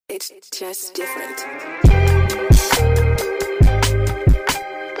It's just different.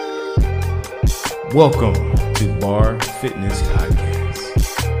 Welcome to B.A.R Fitness Podcast.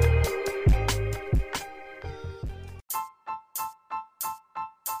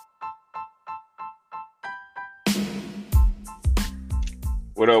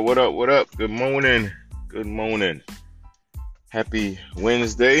 What up, what up, what up? Good morning. Good morning. Happy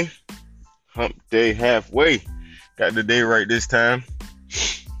Wednesday. Hump day halfway. Got the day right this time.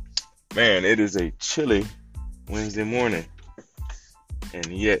 Man, it is a chilly Wednesday morning. And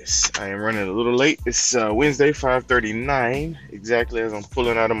yes, I am running a little late. It's Wednesday, 5:39, exactly as I'm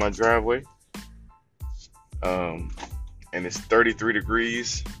pulling out of my driveway. And it's 33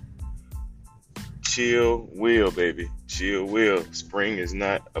 degrees. Chill will, baby. Chill will. Spring is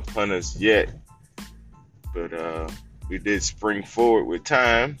not upon us yet. But we did spring forward with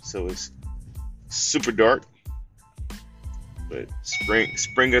time, so it's super dark. But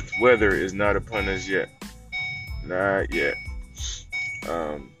springeth weather is not upon us yet. Not yet.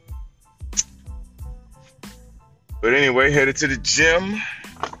 But anyway, headed to the gym.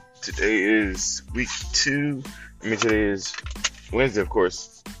 Today is week 2. Today is Wednesday, of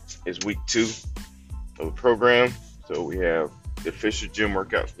course. It's week 2 of the program. So we have the official gym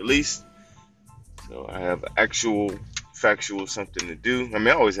workouts released. So I have actual, factual something to do. I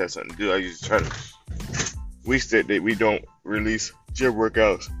always have something to do. I usually try to. Weeks that we don't release gym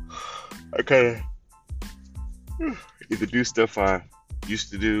workouts, I kind of either do stuff I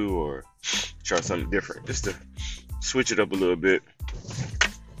used to do or try something different, just to switch it up a little bit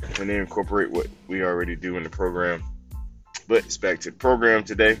and then incorporate what we already do in the program. But it's back to the program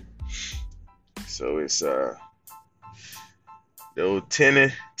today. So it's the old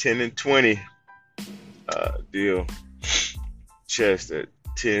 10 and 20 deal. Chest at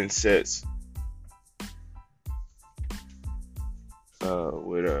 10 sets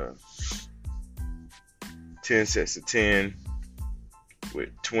with 10 sets of 10 with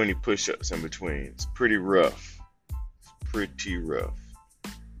 20 push-ups in between. It's pretty rough. But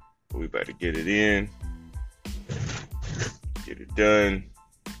we about to get it in, get it done,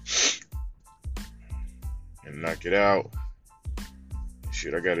 and knock it out.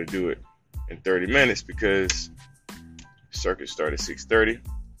 Shit, I gotta do it in 30 minutes because circuit started at 6:30,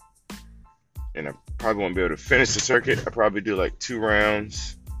 and I probably won't be able to finish the circuit. I probably do like 2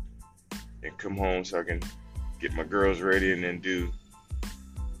 rounds and come home so I can get my girls ready and then do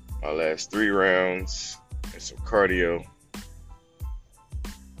my last 3 rounds and some cardio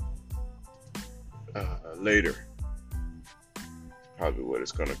later. Probably what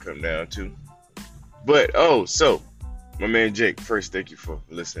it's gonna come down to. But so my man Jake, first, thank you for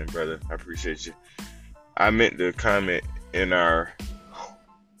listening, brother. I appreciate you. I meant to comment in our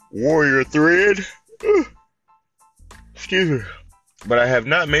Warrior thread. Excuse me. But I have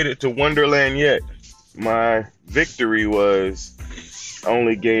not made it to Wonderland yet. My victory was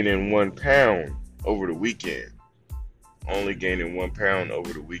only gaining 1 pound over the weekend.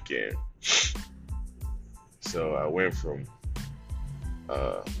 So I went from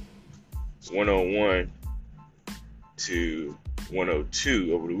 101 to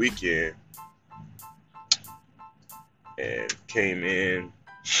 102 over the weekend and came in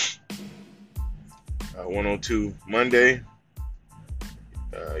 102 Monday.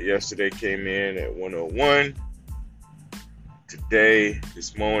 Yesterday came in at 101. Today,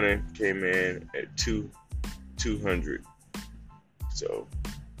 this morning, came in at 200. So,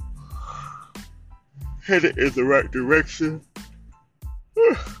 headed in the right direction.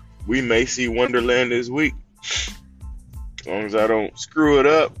 We may see Wonderland this week, as long as I don't screw it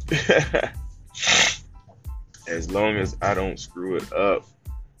up. As long as I don't screw it up,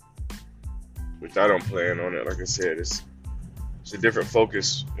 which I don't plan on it. Like I said, it's a different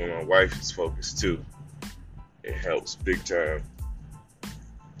focus when my wife is focused too. It helps big time.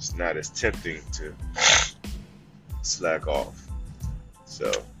 It's not as tempting to slack off.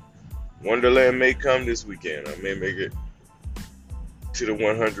 So Wonderland may come this weekend. I may make it to the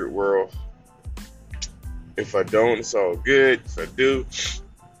 100 world. If I don't, it's all good. If I do,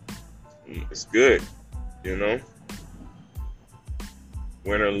 it's good. You know,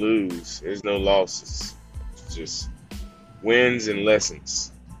 win or lose, there's no losses. It's just wins and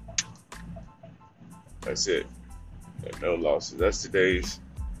lessons. That's it. No losses. That's today's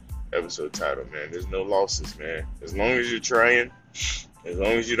episode title, man. There's no losses, man. As long as you're trying, as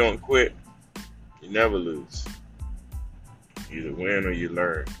long as you don't quit, you never lose. You either win or you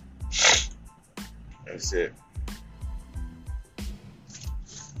learn. That's it.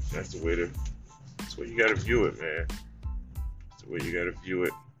 That's the way you gotta view it, man. That's the way you gotta view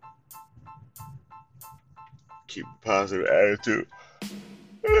it. Keep a positive attitude.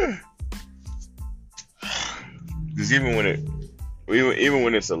 Because even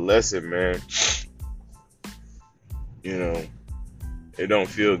when it's a lesson, man, you know, it don't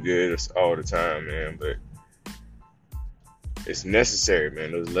feel good all the time, man. But it's necessary,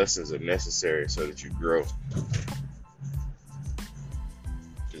 man. Those lessons are necessary so that you grow.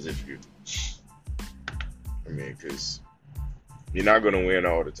 Because you're not gonna win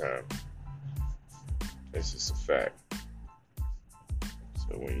all the time. It's just a fact.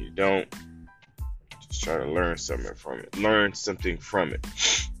 So when you don't, just try to learn something from it. Learn something from it.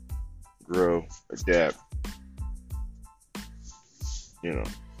 Grow, adapt. You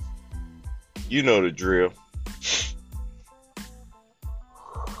know the drill.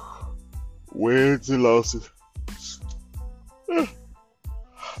 Wins and losses.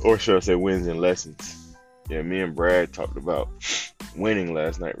 Or should I say wins and lessons. Yeah, me and Brad talked about winning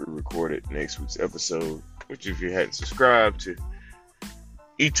last night. We recorded next week's episode, which if you hadn't subscribed to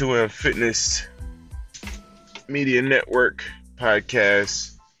E2M Fitness Media Network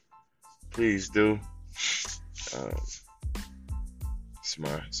podcast, please do. It's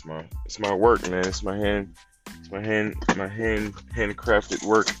my work, man. It's my handcrafted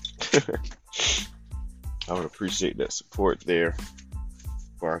work. I would appreciate that support there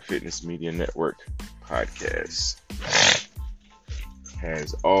for our Fitness Media Network podcast.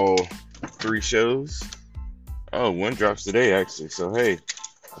 Has all 3 shows. Oh, one drops today actually. So hey,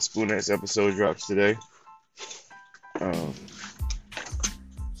 a Spoonettes episode drops today.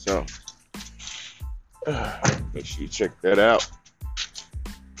 So make sure you check that out.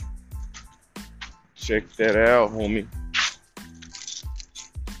 Check that out, homie.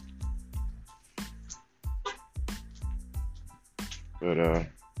 But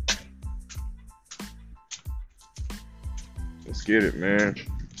let's get it, man.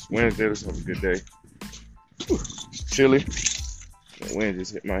 It's Wednesday. Let's have a good day. It's chilly. That wind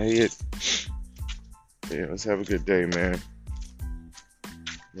just hit my head. Yeah, let's have a good day, man.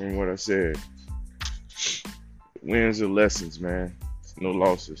 Remember what I said. Wins are lessons, man. No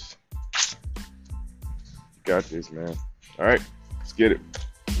losses. You got this, man. All right, let's get it.